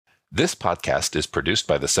This podcast is produced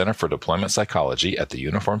by the Center for Deployment Psychology at the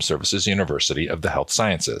Uniformed Services University of the Health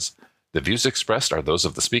Sciences. The views expressed are those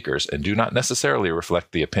of the speakers and do not necessarily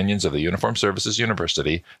reflect the opinions of the Uniformed Services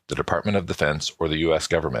University, the Department of Defense, or the U.S.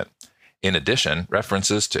 government. In addition,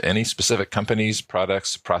 references to any specific companies,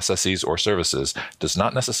 products, processes, or services does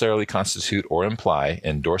not necessarily constitute or imply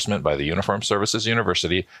endorsement by the Uniformed Services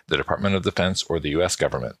University, the Department of Defense, or the U.S.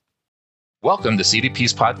 government. Welcome to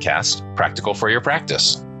CDP's podcast, Practical for Your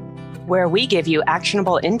Practice, where we give you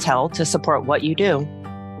actionable intel to support what you do,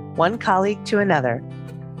 one colleague to another.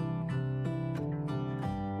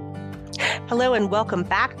 Hello and welcome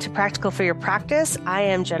back to Practical for Your Practice. I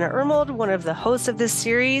am Jenna Ermold, one of the hosts of this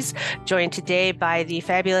series, joined today by the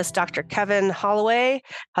fabulous Dr. Kevin Holloway.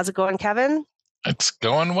 How's it going, Kevin? It's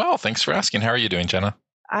going well. Thanks for asking. How are you doing, Jenna?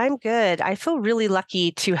 I'm good. I feel really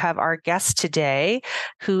lucky to have our guest today,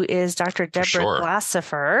 who is Dr. Deborah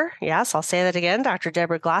Glassifer. Yes, I'll say that again, Dr.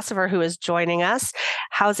 Deborah Glassifer, who is joining us.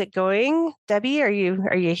 How's it going, Debbie? Are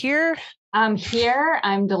you here? I'm here.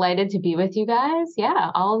 I'm delighted to be with you guys.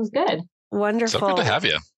 Yeah, all is good. Wonderful. So good to have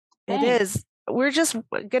you. It is. We're just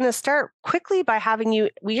going to start quickly by having you,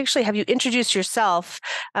 we actually have you introduce yourself,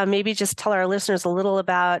 maybe just tell our listeners a little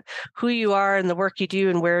about who you are and the work you do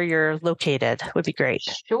and where you're located would be great.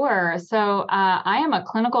 Sure. So I am a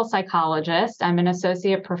clinical psychologist. I'm an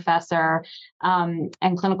associate professor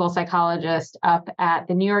and clinical psychologist up at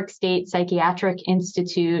the New York State Psychiatric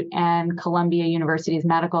Institute and Columbia University's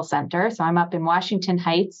Medical Center. So I'm up in Washington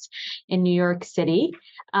Heights in New York City.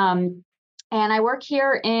 And I work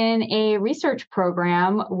here in a research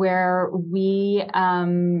program where we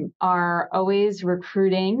are always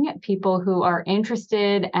recruiting people who are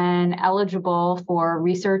interested and eligible for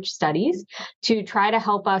research studies to try to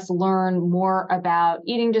help us learn more about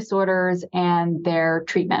eating disorders and their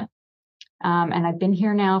treatment. And I've been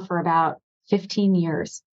here now for about 15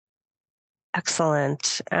 years.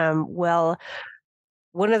 Excellent. Well,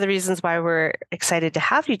 one of the reasons why we're excited to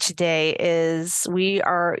have you today is we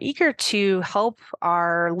are eager to help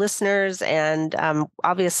our listeners, and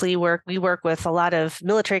obviously we work with a lot of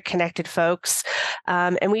military-connected folks,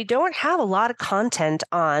 and we don't have a lot of content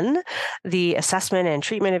on the assessment and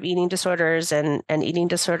treatment of eating disorders, and eating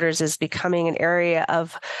disorders is becoming an area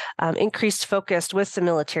of increased focus with the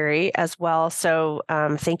military as well. So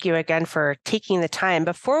thank you again for taking the time.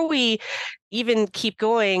 Before we even keep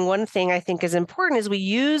going, one thing I think is important is we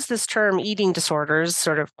use this term eating disorders,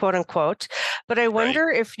 sort of quote unquote, but I wonder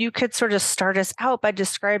if you could sort of start us out by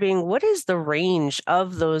describing what is the range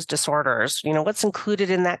of those disorders, what's included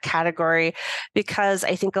in that category, because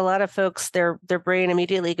I think a lot of folks, their brain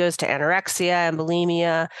immediately goes to anorexia and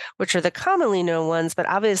bulimia, which are the commonly known ones, but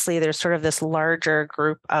obviously there's sort of this larger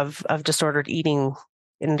group of disordered eating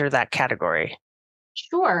under that category.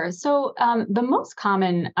 Sure. So the most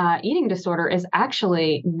common eating disorder is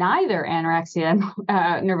actually neither anorexia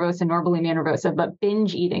nervosa nor bulimia nervosa, but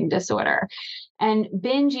binge eating disorder. And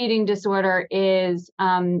binge eating disorder is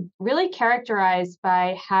really characterized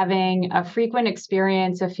by having a frequent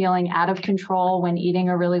experience of feeling out of control when eating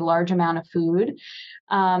a really large amount of food.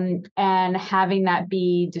 And having that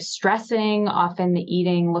be distressing. Often the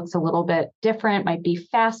eating looks a little bit different, might be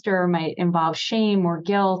faster, might involve shame or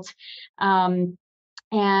guilt.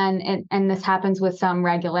 And this happens with some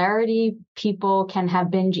regularity. People can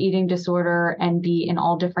have binge eating disorder and be in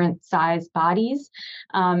all different size bodies.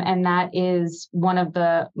 And that is one of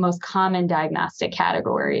the most common diagnostic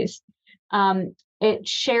categories. It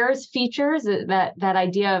shares features that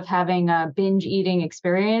idea of having a binge eating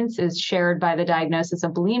experience is shared by the diagnosis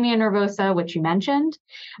of bulimia nervosa, which you mentioned.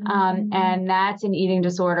 And that's an eating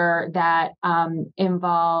disorder that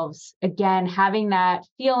involves, again, having that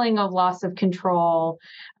feeling of loss of control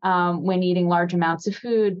when eating large amounts of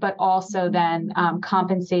food, but also then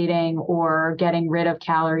compensating or getting rid of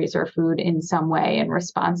calories or food in some way in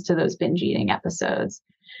response to those binge eating episodes.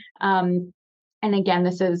 And again,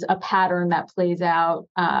 this is a pattern that plays out,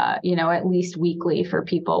 at least weekly for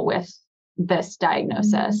people with this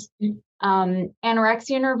diagnosis. Anorexia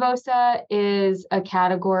nervosa is a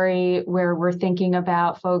category where we're thinking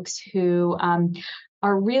about folks who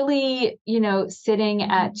are really, sitting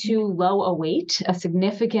at too low a weight, a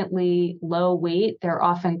significantly low weight. They're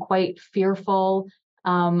often quite fearful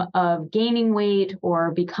of gaining weight or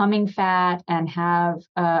becoming fat and have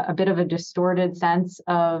a bit of a distorted sense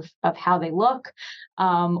of how they look,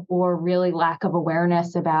 or really lack of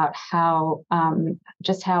awareness about how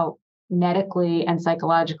medically and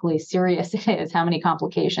psychologically serious it is, how many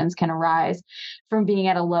complications can arise from being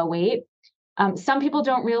at a low weight. Some people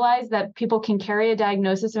don't realize that people can carry a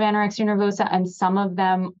diagnosis of anorexia nervosa, and some of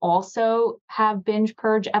them also have binge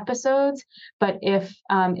purge episodes. But if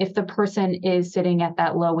the person is sitting at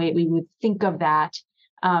that low weight, we would think of that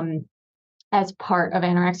as part of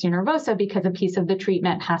anorexia nervosa, because a piece of the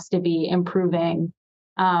treatment has to be improving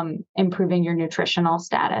your nutritional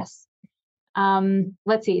status.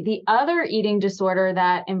 Let's see. The other eating disorder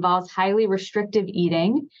that involves highly restrictive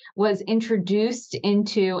eating was introduced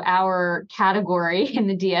into our category in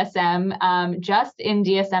the DSM just in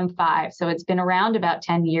DSM-5. So it's been around about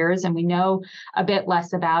 10 years, and we know a bit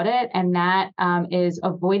less about it. And that is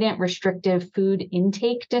avoidant restrictive food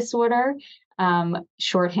intake disorder.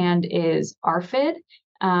 Shorthand is ARFID.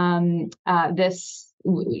 This,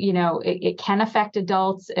 it can affect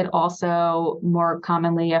adults. It also more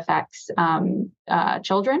commonly affects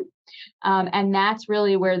children. And that's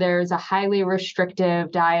really where there's a highly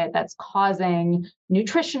restrictive diet that's causing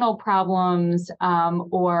nutritional problems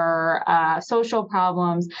or social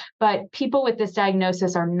problems. But people with this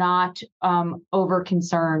diagnosis are not over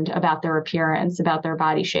concerned about their appearance, about their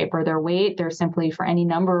body shape or their weight. They're simply, for any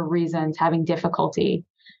number of reasons, having difficulty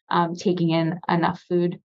taking in enough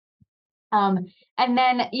food. And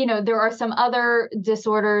then, there are some other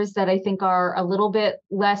disorders that I think are a little bit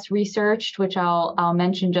less researched, which I'll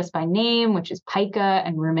mention just by name, which is pica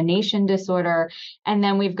and rumination disorder. And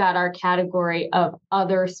then we've got our category of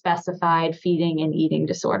other specified feeding and eating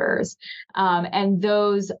disorders. And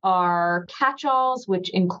those are catch-alls, which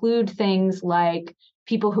include things like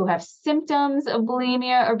people who have symptoms of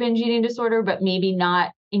bulimia or binge eating disorder, but maybe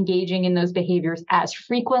not engaging in those behaviors as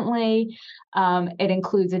frequently. It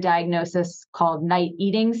includes a diagnosis called night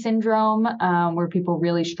eating syndrome, where people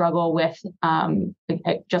really struggle with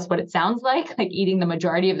just what it sounds like eating the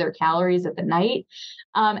majority of their calories at the night.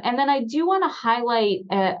 And then I do want to highlight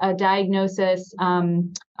a diagnosis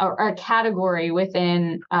or a category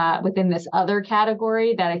within this other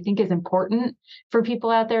category that I think is important for people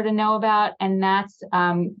out there to know about, and that's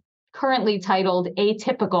currently titled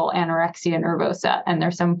atypical anorexia nervosa. And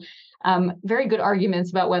there's some very good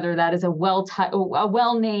arguments about whether that is a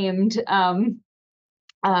well-named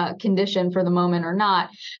condition for the moment or not.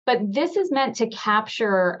 But this is meant to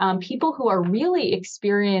capture people who are really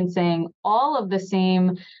experiencing all of the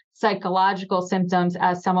same psychological symptoms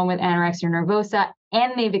as someone with anorexia nervosa,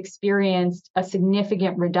 and they've experienced a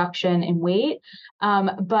significant reduction in weight,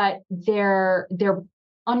 but they're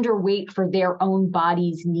underweight for their own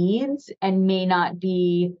body's needs and may not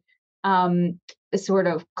be sort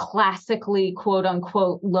of classically, quote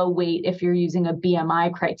unquote, low weight if you're using a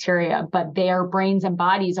BMI criteria, but their brains and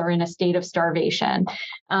bodies are in a state of starvation.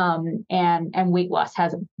 And weight loss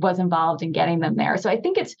was involved in getting them there. So I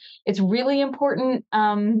think it's really important.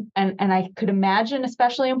 And I could imagine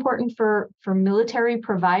especially important for military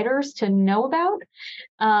providers to know about.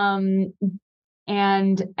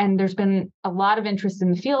 And there's been a lot of interest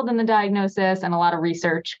in the field in the diagnosis and a lot of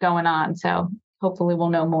research going on. So hopefully we'll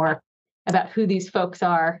know more about who these folks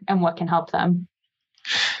are and what can help them.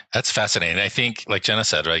 That's fascinating. I think, like Jenna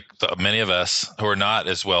said, right, many of us who are not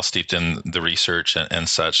as well steeped in the research and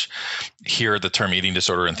such hear the term eating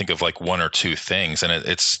disorder and think of like one or two things. And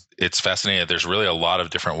it's fascinating that there's really a lot of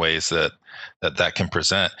different ways that can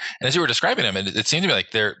present. And as you were describing them, it seemed to me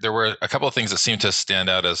like there were a couple of things that seemed to stand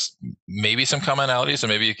out as maybe some commonalities,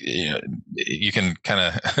 and maybe you can kind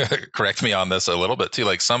of correct me on this a little bit too.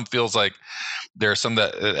 Like some feels like there are some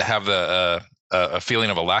that have a feeling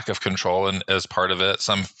of a lack of control and as part of it.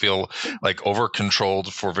 Some feel like over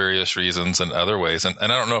controlled for various reasons and other ways. And I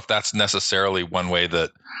don't know if that's necessarily one way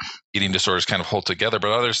that eating disorders kind of hold together,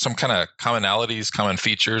 but are there some kind of commonalities, common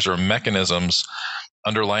features or mechanisms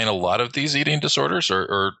underlying a lot of these eating disorders,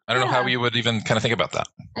 or I don't know how you would even kind of think about that.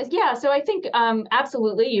 Yeah, so I think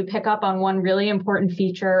absolutely you pick up on one really important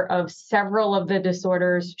feature of several of the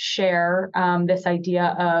disorders share this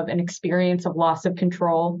idea of an experience of loss of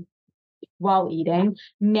control while eating.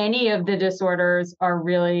 Many of the disorders are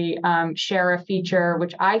really share a feature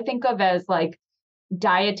which I think of as like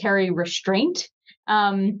dietary restraint,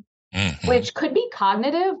 which could be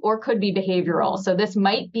cognitive or could be behavioral. So this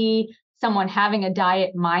might be someone having a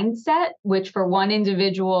diet mindset, which for one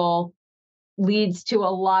individual leads to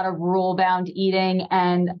a lot of rule-bound eating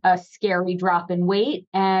and a scary drop in weight,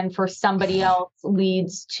 and for somebody else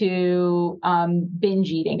leads to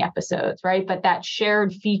binge eating episodes, right? But that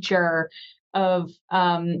shared feature of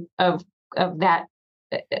that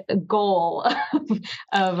goal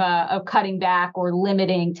of cutting back or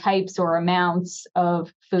limiting types or amounts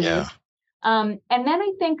of food. Yeah. And then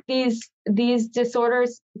I think these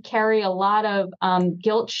disorders carry a lot of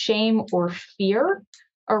guilt, shame, or fear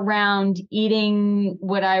around eating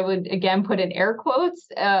what I would again put in air quotes,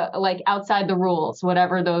 like outside the rules,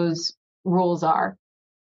 whatever those rules are.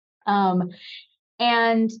 And,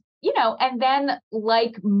 and then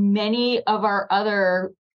like many of our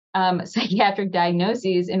other psychiatric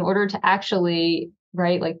diagnoses, in order to actually,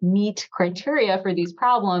 right, like meet criteria for these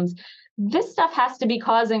problems, this stuff has to be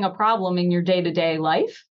causing a problem in your day-to-day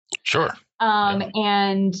life. Sure.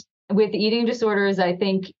 And with eating disorders, I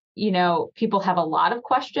think, people have a lot of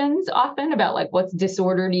questions often about like what's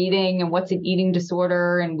disordered eating and what's an eating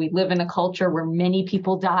disorder. And we live in a culture where many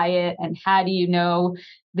people diet, and how do you know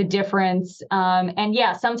the difference? And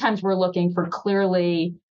yeah, sometimes we're looking for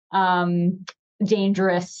clearly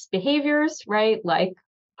dangerous behaviors, right? Like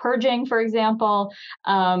purging, for example.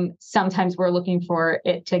 Sometimes we're looking for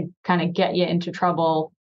it to kind of get you into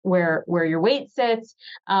trouble where your weight sits.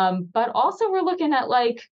 But also we're looking at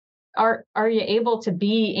like, are you able to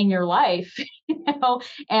be in your life,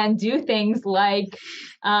 and do things like,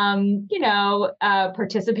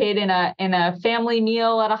 participate in a family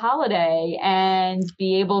meal at a holiday, and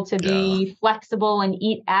be able to be flexible and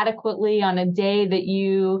eat adequately on a day that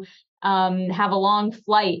you have a long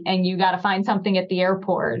flight and you got to find something at the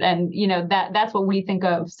airport. And, that's what we think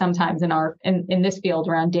of sometimes in this field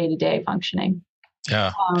around day-to-day functioning.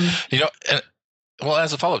 Yeah. Well,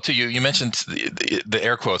 as a follow-up too, you mentioned the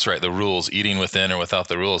air quotes, right? The rules, eating within or without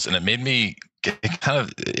the rules. And it made me kind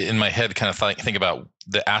of in my head think about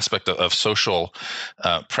the aspect of social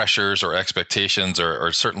pressures or expectations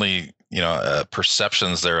or certainly,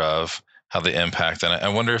 perceptions thereof, how they impact. And I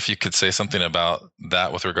wonder if you could say something about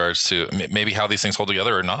that with regards to maybe how these things hold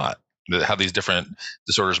together or not, how these different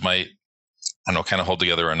disorders might, I don't know, kind of hold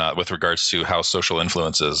together or not with regards to how social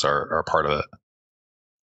influences are part of it.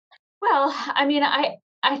 Well, I mean, I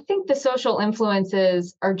think the social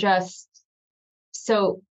influences are just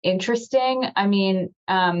so interesting. I mean,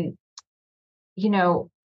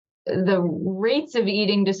 the rates of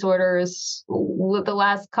eating disorders with the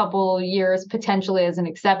last couple years, potentially as an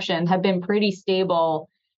exception, have been pretty stable.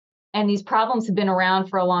 And these problems have been around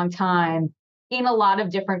for a long time in a lot of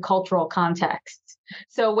different cultural contexts.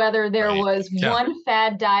 So whether there was one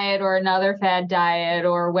fad diet or another fad diet,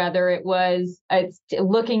 or whether it was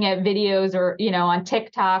looking at videos or, on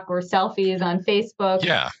TikTok or selfies on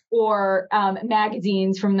Facebook, or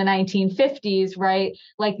magazines from the 1950s, right?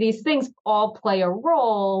 Like these things all play a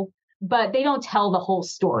role, but they don't tell the whole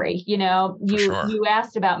story. You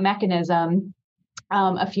asked about mechanism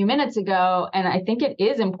a few minutes ago, and I think it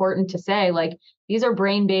is important to say, like, these are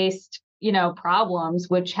brain-based problems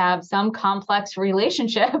which have some complex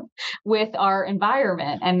relationship with our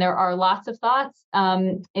environment. And there are lots of thoughts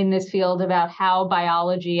in this field about how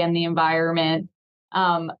biology and the environment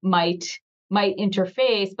might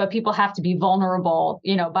interface, but people have to be vulnerable,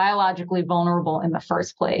 biologically vulnerable in the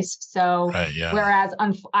first place. So whereas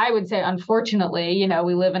I would say, unfortunately,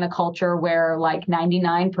 we live in a culture where like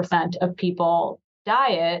 99% of people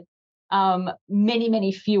diet, many,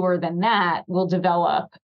 many fewer than that will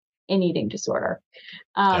develop an eating disorder.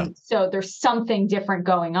 So there's something different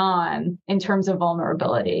going on in terms of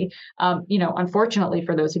vulnerability. Unfortunately,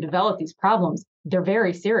 for those who develop these problems, they're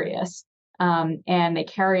very serious, and they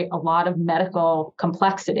carry a lot of medical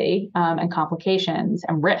complexity and complications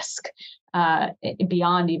and risk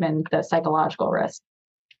beyond even the psychological risk.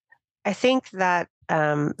 I think that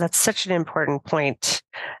that's such an important point.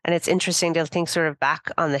 And it's interesting to think sort of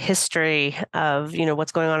back on the history of,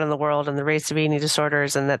 what's going on in the world and the rates of eating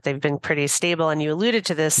disorders, and that they've been pretty stable. And you alluded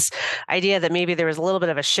to this idea that maybe there was a little bit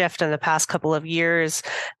of a shift in the past couple of years.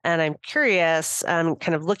 And I'm curious,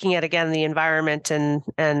 kind of looking at, again, the environment and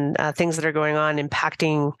things that are going on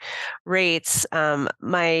impacting rates. And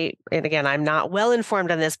again, I'm not well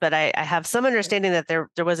informed on this, but I have some understanding that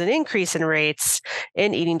there was an increase in rates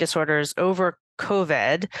in eating disorders over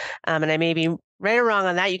COVID. And I may be right or wrong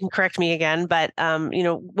on that. You can correct me again. But,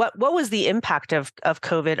 what was the impact of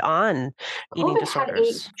COVID on eating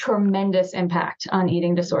disorders? Had a tremendous impact on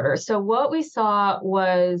eating disorders. So what we saw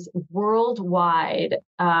was worldwide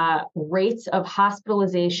rates of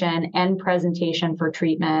hospitalization and presentation for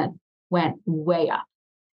treatment went way up.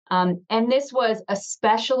 And this was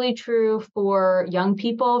especially true for young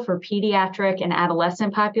people, for pediatric and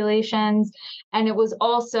adolescent populations. And it was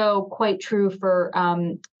also quite true for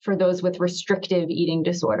those with restrictive eating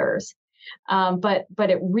disorders. But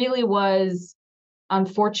it really was,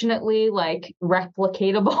 unfortunately, like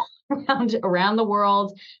replicatable around the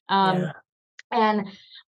world. And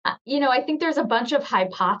I think there's a bunch of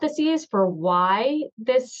hypotheses for why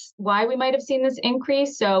we might have seen this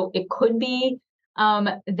increase. So it could be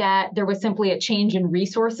that there was simply a change in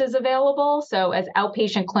resources available. So as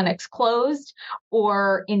outpatient clinics closed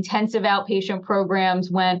or intensive outpatient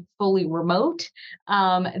programs went fully remote,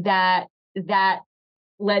 that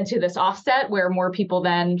led to this offset where more people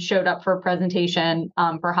then showed up for a presentation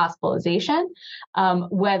for hospitalization.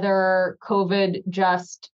 Whether COVID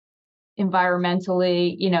just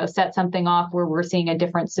environmentally, set something off where we're seeing a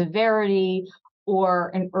different severity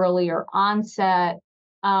or an earlier onset,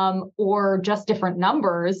 or just different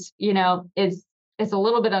numbers, is a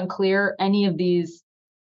little bit unclear. Any of these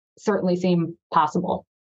certainly seem possible.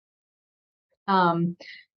 One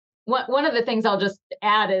of the things I'll just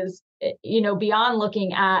add is, beyond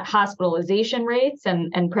looking at hospitalization rates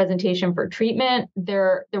and presentation for treatment,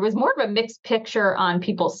 there was more of a mixed picture on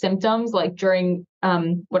people's symptoms, like during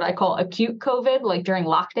what I call acute COVID, like during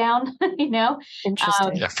lockdown,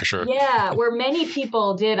 Interesting. Yeah, for sure. Yeah, where many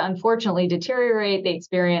people did unfortunately deteriorate. They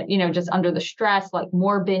experienced, just under the stress, like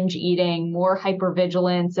more binge eating, more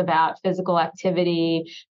hypervigilance about physical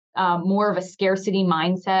activity, more of a scarcity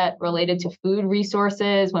mindset related to food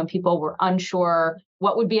resources when people were unsure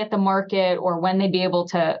what would be at the market or when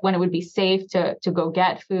it would be safe to go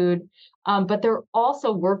get food. But there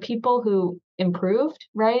also were people who improved,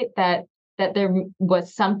 right? That there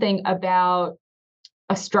was something about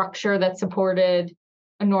a structure that supported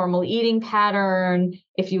a normal eating pattern.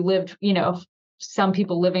 If you lived, some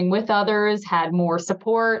people living with others had more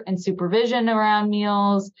support and supervision around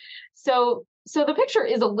meals. So the picture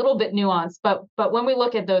is a little bit nuanced, but when we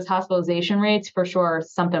look at those hospitalization rates, for sure,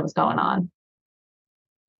 something was going on.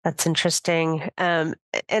 That's interesting. And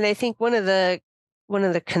I think one of the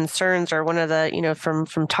concerns, or one of the,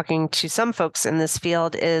 from talking to some folks in this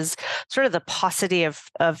field, is sort of the paucity of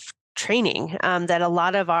training, that a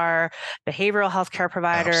lot of our behavioral healthcare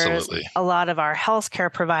providers, Absolutely. a lot of our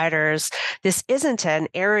healthcare providers, this isn't an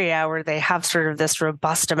area where they have sort of this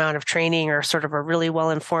robust amount of training or sort of a really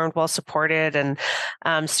well-informed, well-supported and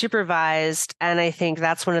supervised. And I think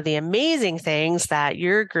that's one of the amazing things that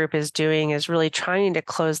your group is doing, is really trying to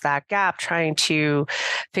close that gap, trying to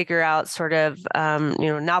figure out sort of,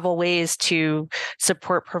 novel ways to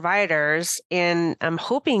support providers. And I'm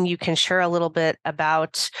hoping you can share a little bit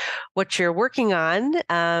about what you're working on,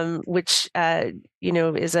 which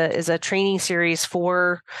is a training series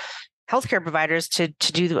for healthcare providers to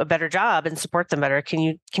do a better job and support them better. Can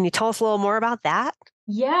you tell us a little more about that?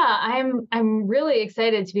 Yeah, I'm really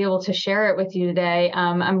excited to be able to share it with you today.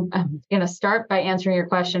 I'm going to start by answering your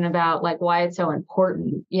question about like why it's so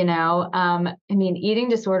important. Eating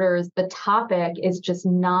disorders, the topic is just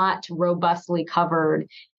not robustly covered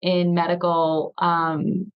in medical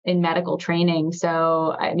training.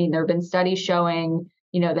 So, there have been studies showing,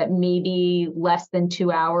 that maybe less than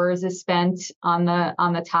 2 hours is spent on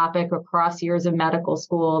the topic across years of medical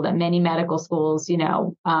school. That many medical schools,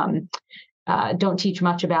 don't teach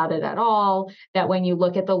much about it at all, that when you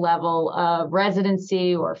look at the level of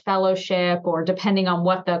residency or fellowship, or depending on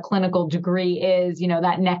what the clinical degree is,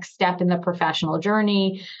 that next step in the professional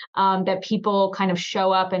journey, that people kind of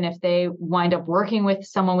show up, and if they wind up working with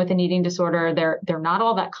someone with an eating disorder, they're not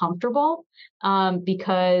all that comfortable,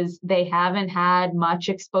 because they haven't had much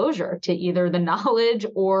exposure to either the knowledge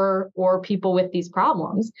or people with these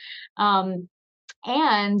problems.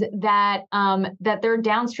 And that there are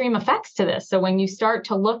downstream effects to this. So when you start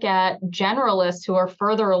to look at generalists who are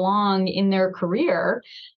further along in their career,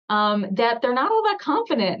 that they're not all that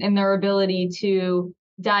confident in their ability to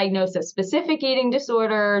diagnose a specific eating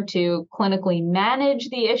disorder, to clinically manage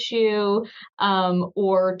the issue,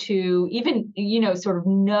 or to even, sort of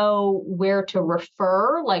know where to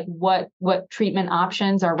refer, like what treatment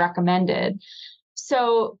options are recommended.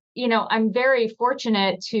 So, I'm very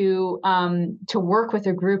fortunate to work with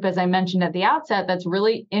a group, as I mentioned at the outset, that's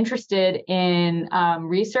really interested in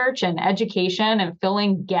research and education and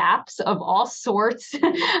filling gaps of all sorts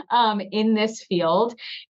in this field.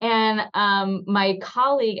 And my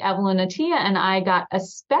colleague Evelyn Attia and I got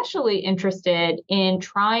especially interested in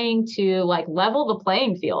trying to level the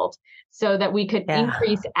playing field so that we could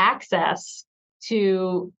increase access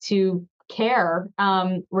to care,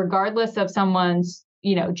 regardless of someone's,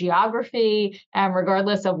 geography, and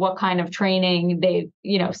regardless of what kind of training they,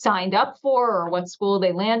 signed up for or what school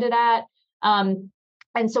they landed at. And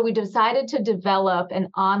so we decided to develop an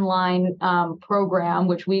online program,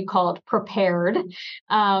 which we called PreparED.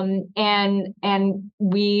 And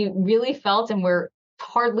we really felt, and we're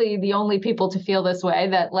hardly the only people to feel this way,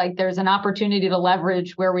 that there's an opportunity to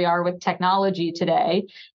leverage where we are with technology today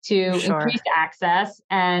to increase access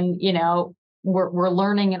and, we're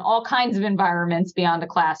learning in all kinds of environments beyond a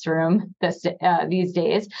classroom these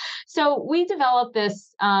days. So we developed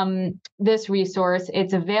this resource.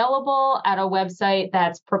 It's available at a website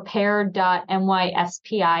that's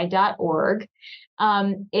prepared.nyspi.org.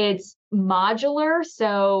 It's modular,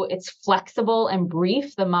 so it's flexible and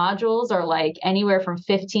brief. The modules are like anywhere from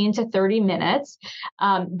 15 to 30 minutes.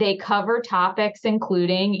 They cover topics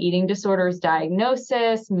including eating disorders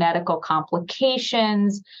diagnosis, medical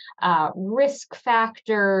complications, risk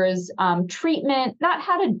factors, treatment, not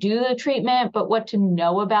how to do the treatment, but what to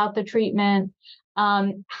know about the treatment,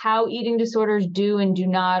 how eating disorders do and do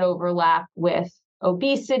not overlap with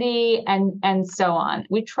obesity, and so on.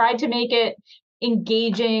 We tried to make it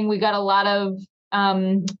engaging. We got a lot of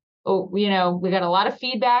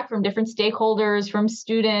feedback from different stakeholders, from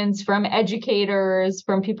students, from educators,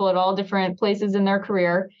 from people at all different places in their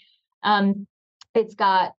career. It's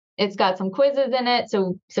got some quizzes in it,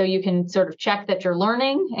 so you can sort of check that you're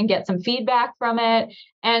learning and get some feedback from it.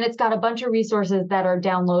 And it's got a bunch of resources that are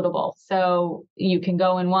downloadable, so you can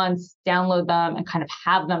go in once, download them, and kind of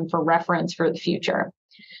have them for reference for the future.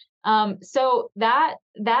 So that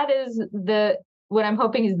is what I'm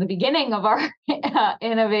hoping is the beginning of our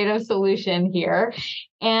innovative solution here.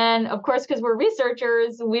 And of course, because we're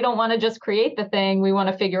researchers, we don't want to just create the thing. We want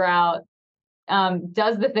to figure out,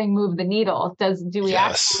 does the thing move the needle? Do we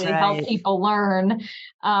actually help people learn?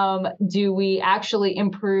 Do we actually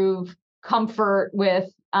improve comfort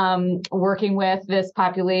with working with this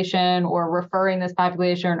population, or referring this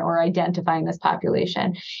population, or identifying this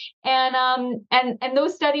population? And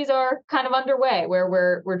those studies are kind of underway, where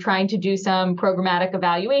we're trying to do some programmatic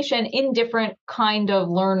evaluation in different kind of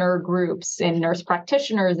learner groups, in nurse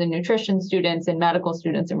practitioners, and nutrition students, and medical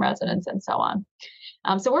students, and residents, and so on.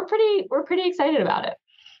 So we're pretty excited about it.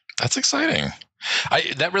 That's exciting.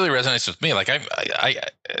 That really resonates with me. Like I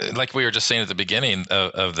like we were just saying at the beginning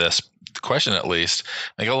of this question, at least,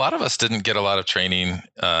 like a lot of us didn't get a lot of training,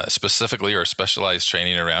 specifically or specialized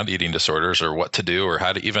training around eating disorders, or what to do, or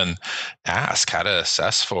how to even ask, how to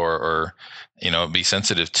assess for, or be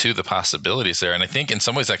sensitive to the possibilities there. And I think in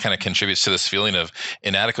some ways that kind of contributes to this feeling of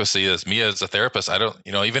inadequacy. As me as a therapist, I don't,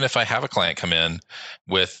 even if I have a client come in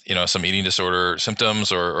with, some eating disorder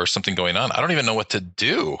symptoms or something going on, I don't even know what to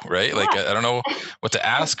do, right? Yeah. Like, I don't know what to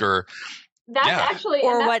ask, or that's actually,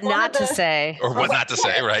 or what not to say, or what not to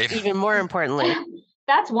say, right? Even more importantly.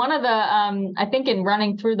 That's one of the, I think in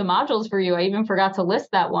running through the modules for you, I even forgot to list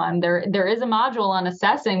that one. There is a module on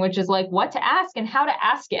assessing, which is like what to ask and how to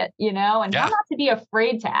ask it, and how not to be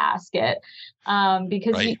afraid to ask it.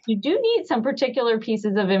 Because you do need some particular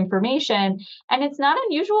pieces of information. And it's not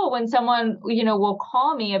unusual when someone, will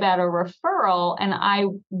call me about a referral, and I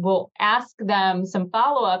will ask them some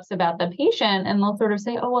follow-ups about the patient, and they'll sort of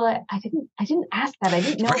say, oh, well, I didn't ask that. I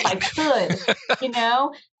didn't know if I could,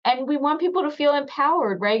 And we want people to feel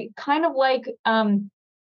empowered, right? Kind of like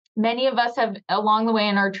many of us have along the way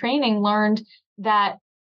in our training learned that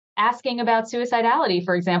asking about suicidality,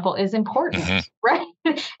 for example, is important, right?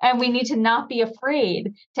 And we need to not be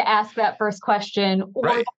afraid to ask that first question or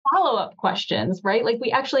the follow-up questions, right? Like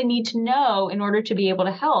we actually need to know in order to be able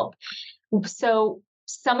to help. So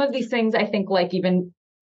some of these things, I think, like even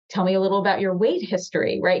tell me a little about your weight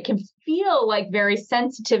history, right? Can feel like very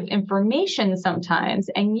sensitive information sometimes,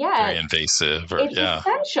 and yet very invasive. It's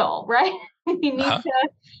essential, right?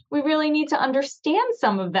 We really need to understand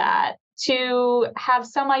some of that to have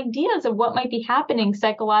some ideas of what might be happening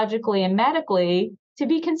psychologically and medically to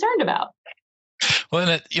be concerned about. Well,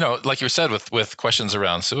 and like you said, with questions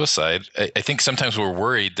around suicide, I think sometimes we're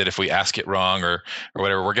worried that if we ask it wrong or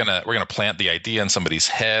whatever, we're gonna plant the idea in somebody's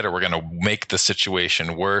head, or we're gonna make the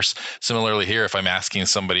situation worse. Similarly here, if I'm asking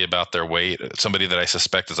somebody about their weight, somebody that I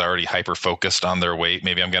suspect is already hyper focused on their weight,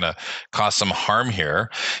 maybe I'm gonna cause some harm here.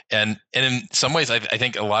 And in some ways, I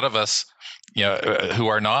think a lot of us, who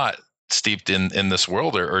are not steeped in this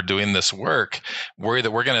world or doing this work, worry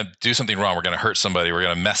that we're going to do something wrong. We're going to hurt somebody. We're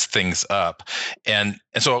going to mess things up. And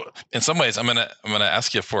so in some ways, I'm going to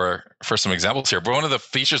ask you for some examples here. But one of the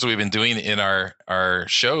features that we've been doing in our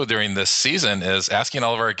show during this season is asking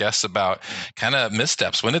all of our guests about kind of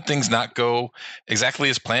missteps. When did things not go exactly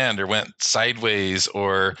as planned, or went sideways,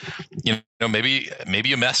 or maybe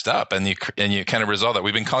you messed up and you kind of resolve that.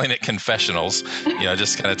 We've been calling it confessionals,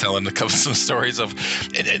 just kind of telling some stories of,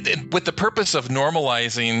 and with the purpose of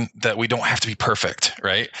normalizing that we don't have to be perfect,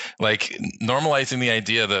 right? Like normalizing the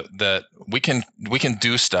idea that we can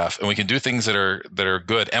do stuff, and we can do things that are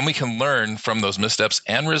good, and we can learn from those missteps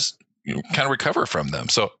and kind of recover from them.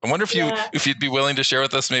 So I wonder if you'd be willing to share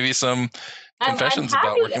with us maybe some confessions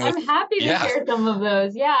about working with. I'm happy to share some of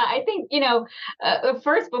those. Yeah, I think,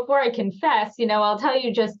 first, before I confess, I'll tell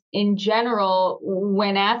you just in general,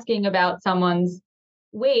 when asking about someone's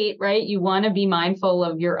weight, right, you want to be mindful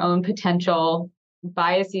of your own potential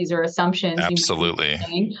biases or assumptions.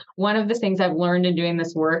 Absolutely. One of the things I've learned in doing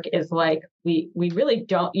this work is like, we really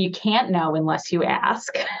you can't know unless you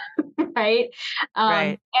ask. Right.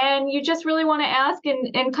 Right. And you just really want to ask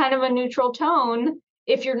in kind of a neutral tone.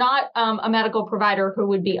 If you're not a medical provider who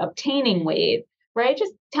would be obtaining weight, right?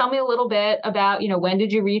 Just tell me a little bit about, when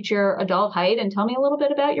did you reach your adult height, and tell me a little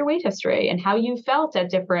bit about your weight history and how you felt at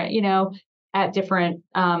different,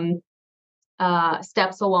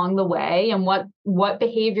 steps along the way, and what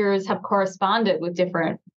behaviors have corresponded with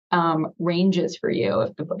different ranges for you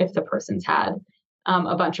if the person's had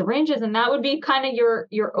a bunch of ranges. And that would be kind of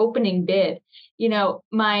your opening bid.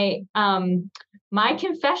 My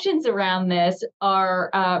confessions around this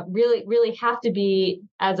are really have to be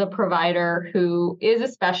as a provider who is a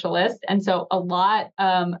specialist. And so a lot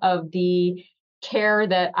of the care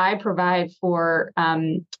that I provide for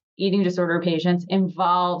eating disorder patients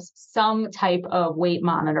involves some type of weight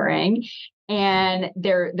monitoring. And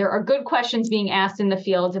there are good questions being asked in the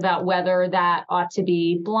field about whether that ought to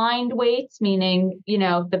be blind weights, meaning,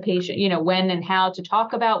 the patient, when and how to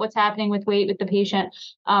talk about what's happening with weight with the patient,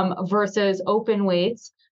 versus open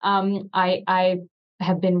weights. I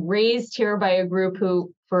have been raised here by a group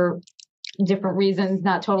who, for different reasons,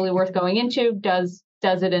 not totally worth going into, does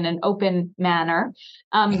it in an open manner.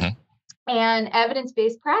 And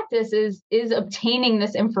evidence-based practice is obtaining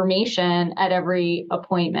this information at every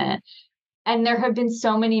appointment. And there have been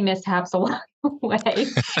so many mishaps along the way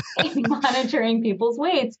in monitoring people's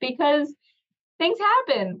weights because things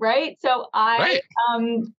happen, right? So I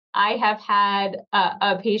have had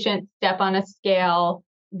a patient step on a scale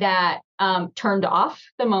that turned off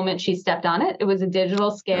the moment she stepped on it. It was a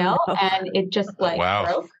digital scale, and it just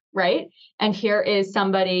broke. Right. And here is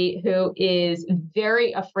somebody who is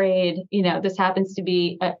very afraid. This happens to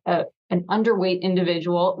be an underweight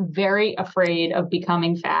individual, very afraid of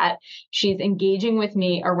becoming fat. She's engaging with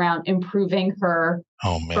me around improving her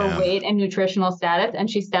weight and nutritional status. And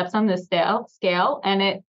she steps on this scale and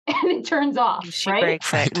it turns off. She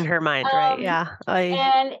breaks it in her mind, right? Yeah.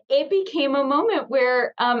 And it became a moment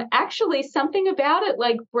where actually something about it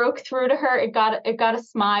broke through to her. It got a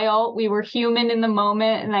smile. We were human in the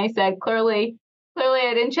moment. And I said, clearly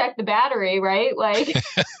I didn't check the battery, right?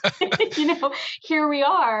 Here we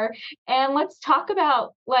are. And let's talk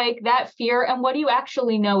about that fear and what do you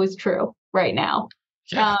actually know is true right now?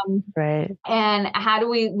 Yeah. Right. And how do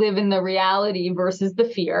we live in the reality versus the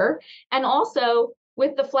fear? And also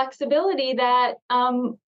with the flexibility that,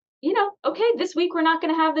 okay, this week we're not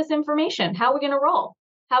going to have this information. How are we going to roll?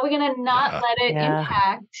 How are we going to not let it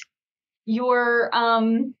impact your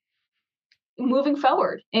moving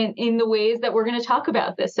forward in the ways that we're going to talk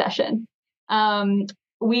about this session?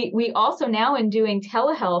 We also now, in doing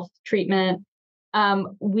telehealth treatment,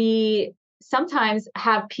 we sometimes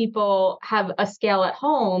have people have a scale at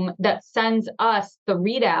home that sends us the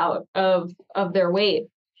readout of their weight.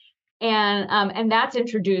 And that's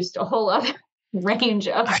introduced a whole other range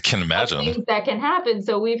of, I can imagine, of things that can happen.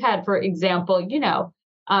 So we've had, for example,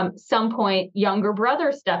 some point younger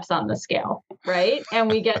brother steps on the scale, right? And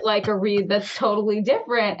we get a read that's totally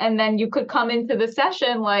different. And then you could come into the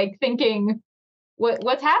session thinking,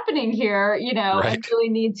 what's happening here? And really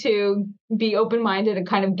need to be open-minded and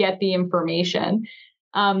kind of get the information.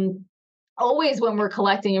 Always when we're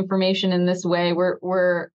collecting information in this way,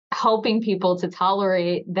 we're helping people to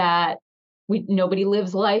tolerate that nobody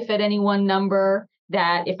lives life at any one number,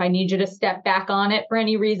 that if I need you to step back on it for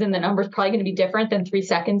any reason, the number is probably going to be different than 3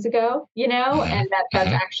 seconds ago, and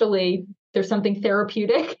that's actually, there's something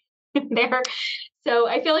therapeutic there. So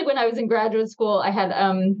I feel like when I was in graduate school, I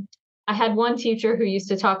had one teacher who used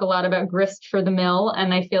to talk a lot about grist for the mill.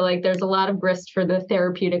 And I feel like there's a lot of grist for the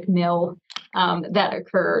therapeutic mill that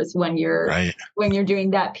occurs when you're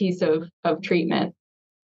doing that piece of treatment.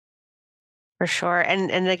 For sure.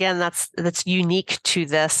 And again, that's unique to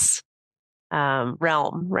this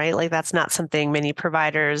realm, right? That's not something many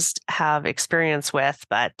providers have experience with,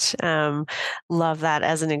 but love that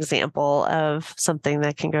as an example of something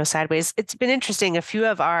that can go sideways. It's been interesting. A few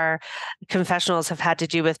of our confessionals have had to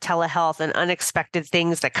do with telehealth and unexpected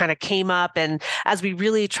things that kind of came up. And as we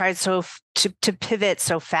really tried to pivot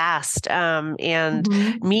so fast and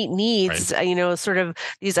meet needs, sort of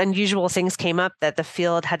these unusual things came up that the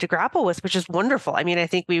field had to grapple with, which is wonderful. I mean, I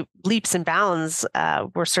think leaps and bounds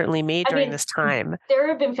were certainly made during this time. There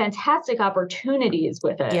have been fantastic opportunities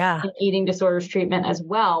with it in eating disorders treatment as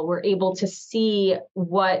well. We're able to see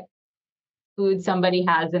what food somebody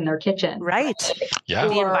has in their kitchen. Right. Yeah.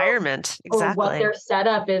 The environment. Exactly. Or what their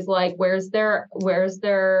setup is like. Where's their,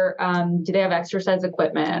 do they have exercise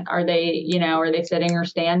equipment? Are they sitting or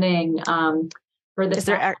standing? For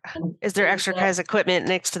the is there exercise equipment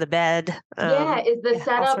next to the bed? Is the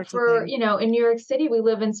setup for, in New York City, we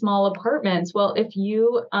live in small apartments. Well, if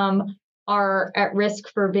you are at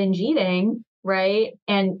risk for binge eating, right,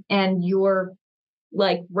 and you're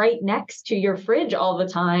like right next to your fridge all the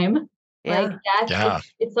time, like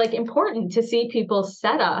it's like important to see people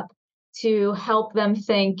set up to help them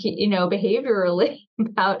think, behaviorally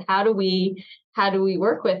about how do we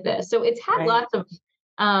work with this. So it's had lots of,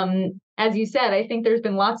 as you said, I think there's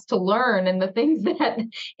been lots to learn in the things that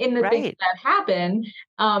happen.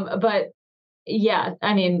 But yeah,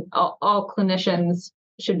 I mean, all clinicians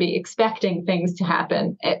should be expecting things to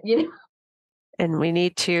happen, And we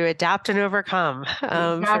need to adapt and overcome,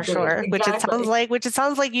 for sure. Which it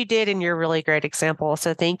sounds like you did in your really great example.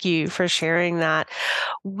 So thank you for sharing that.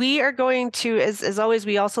 We are going to, as always,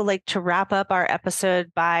 we also like to wrap up our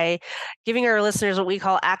episode by giving our listeners what we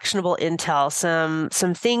call actionable intel,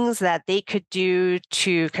 some things that they could do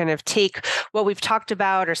to kind of take what we've talked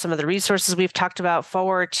about or some of the resources we've talked about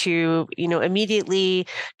forward to, immediately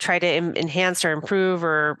try to enhance or improve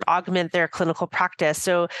or augment their clinical practice.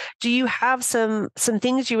 So do you have some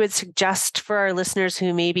things you would suggest for our listeners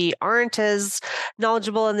who maybe aren't as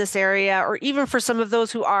knowledgeable in this area, or even for some of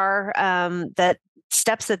those who are, that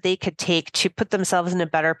steps that they could take to put themselves in a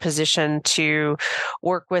better position to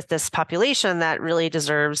work with this population that really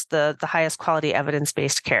deserves the highest quality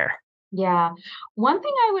evidence-based care? Yeah. One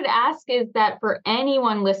thing I would ask is that for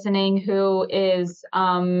anyone listening who is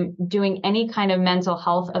doing any kind of mental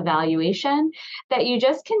health evaluation, that you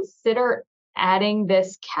just consider adding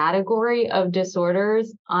this category of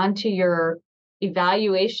disorders onto your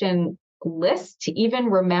evaluation list to even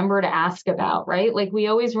remember to ask about, right? Like we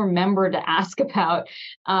always remember to ask about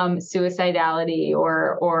suicidality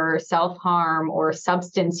or self-harm or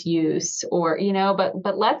substance use or,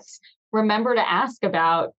 but let's remember to ask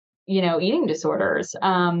about, eating disorders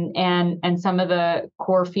and some of the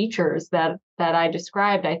core features that I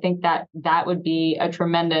described. I think that would be a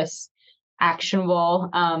tremendous actionable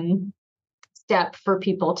step for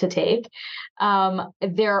people to take.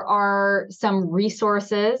 There are some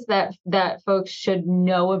resources that folks should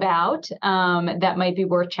know about that might be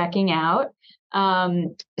worth checking out.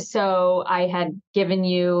 So I had given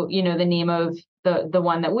you, the name of the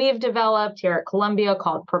one that we've developed here at Columbia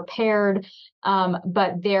called PreparED.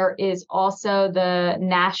 But there is also the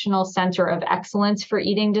National Center of Excellence for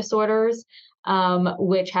Eating Disorders,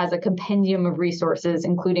 which has a compendium of resources,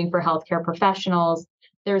 including for healthcare professionals.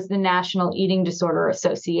 There's the National Eating Disorder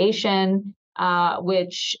Association,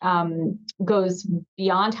 which goes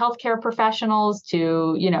beyond healthcare professionals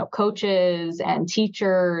to, coaches and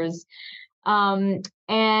teachers. And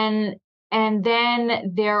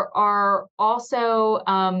then there are also,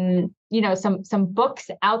 some books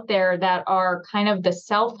out there that are kind of the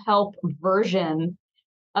self-help version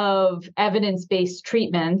of evidence-based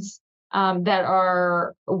treatments that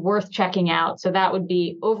are worth checking out. So that would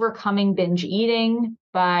be Overcoming Binge Eating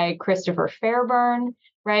by Christopher Fairburn,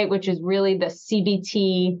 right, which is really the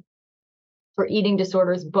CBT for eating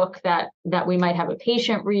disorders book that we might have a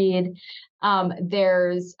patient read.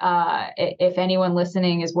 There's, if anyone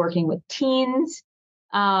listening is working with teens,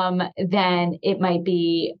 then it might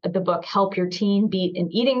be the book Help Your Teen Beat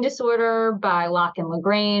an Eating Disorder by Locke and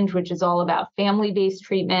LaGrange, which is all about family-based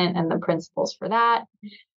treatment and the principles for that.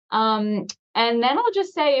 And then I'll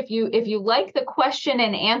just say, if you like the question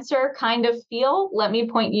and answer kind of feel, let me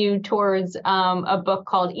point you towards a book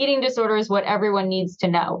called Eating Disorders: What Everyone Needs to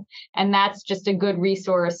Know. And that's just a good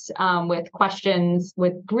resource with questions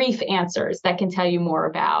with brief answers that can tell you more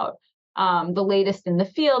about the latest in the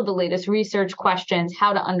field, the latest research questions,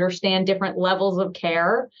 how to understand different levels of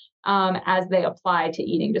care as they apply to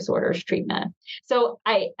eating disorders treatment. So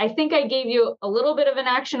I think I gave you a little bit of an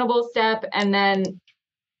actionable step and then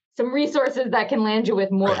some resources that can land you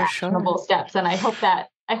with more actionable steps. And I hope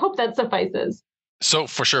that suffices. So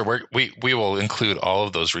for sure, we will include all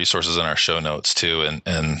of those resources in our show notes too,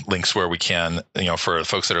 and links where we can, for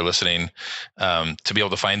folks that are listening, to be able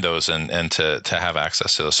to find those and to have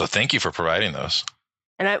access to those. So thank you for providing those.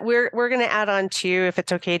 And we're going to add on too, if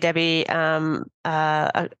it's okay, Debbie,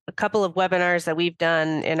 a couple of webinars that we've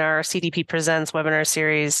done in our CDP Presents webinar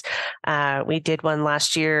series. We did one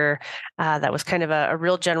last year that was kind of a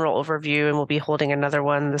real general overview, and we'll be holding another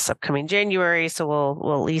one this upcoming January. So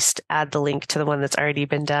we'll at least add the link to the one that's already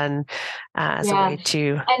been done as a way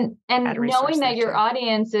to and knowing that your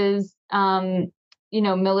audience is,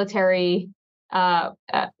 military.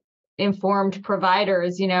 informed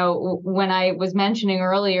providers. When I was mentioning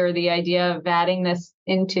earlier the idea of adding this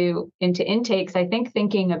into intakes, I think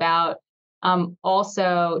thinking about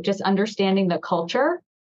also just understanding the culture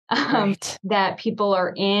Right. that people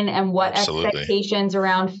are in and what expectations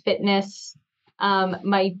around fitness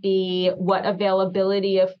might be, what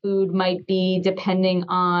availability of food might be depending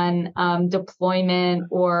on deployment,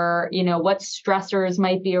 or what stressors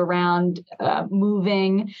might be around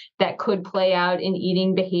moving that could play out in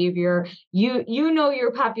eating behavior. You know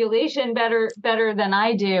your population better than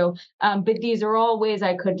I do, but these are all ways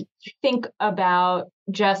I could think about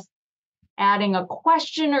just adding a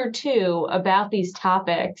question or two about these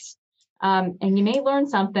topics, and you may learn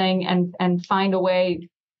something and find a way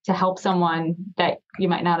to help someone that you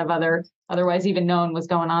might not have otherwise even known was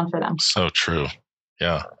going on for them. So true.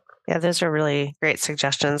 Yeah. Yeah, those are really great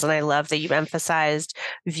suggestions. And I love that you emphasized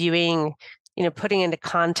viewing, putting into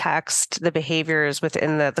context the behaviors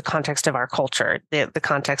within the context of our culture, the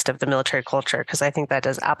context of the military culture, because I think that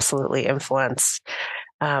does absolutely influence.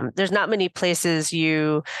 There's not many places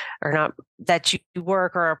that you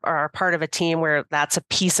work or are part of a team where that's a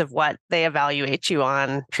piece of what they evaluate you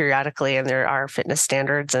on periodically, and there are fitness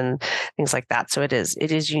standards and things like that. So it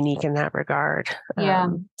is unique in that regard. Yeah.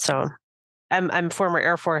 So I'm former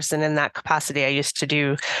Air Force, and in that capacity, I used to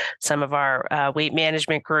do some of our weight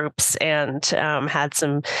management groups, and had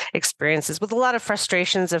some experiences with a lot of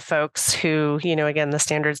frustrations of folks who, again, the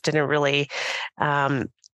standards didn't really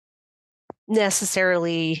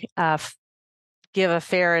necessarily give a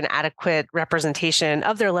fair and adequate representation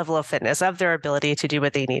of their level of fitness, of their ability to do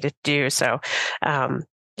what they needed to do. So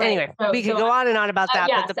anyway, we could go on and on about that,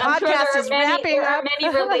 yes, but the podcast is wrapping up. There are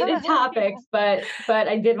many related topics, but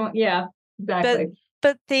I didn't, exactly.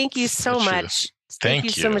 But thank you so much. Thank you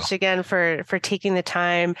so much again for taking the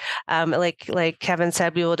time. Like Kevin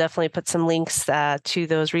said, we will definitely put some links to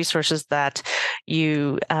those resources that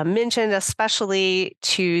you mentioned, especially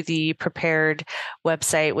to the PreparED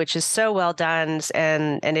website, which is so well done,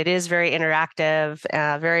 and it is very interactive,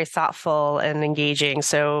 very thoughtful and engaging.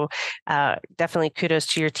 So definitely kudos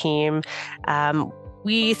to your team.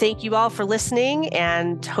 We thank you all for listening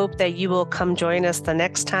and hope that you will come join us the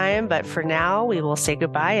next time. But for now, we will say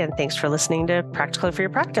goodbye, and thanks for listening to Practical for Your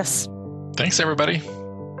Practice. Thanks, everybody.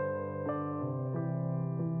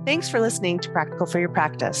 Thanks for listening to Practical for Your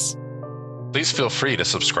Practice. Please feel free to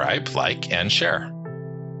subscribe, like, and share.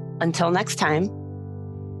 Until next time.